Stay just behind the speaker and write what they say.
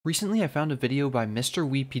Recently, I found a video by Mr.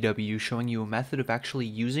 WePW showing you a method of actually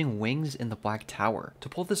using wings in the Black Tower. To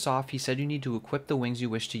pull this off, he said you need to equip the wings you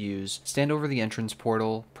wish to use, stand over the entrance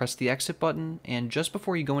portal, press the exit button, and just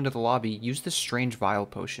before you go into the lobby, use this strange vial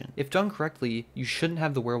potion. If done correctly, you shouldn't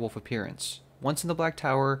have the werewolf appearance. Once in the Black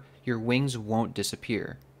Tower, your wings won't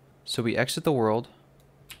disappear. So we exit the world.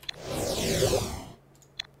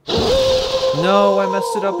 No, I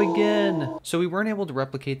messed it up again! So we weren't able to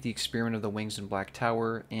replicate the experiment of the wings in Black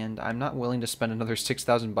Tower, and I'm not willing to spend another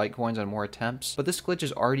 6,000 byte coins on more attempts, but this glitch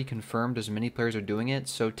is already confirmed as many players are doing it,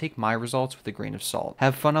 so take my results with a grain of salt.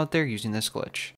 Have fun out there using this glitch.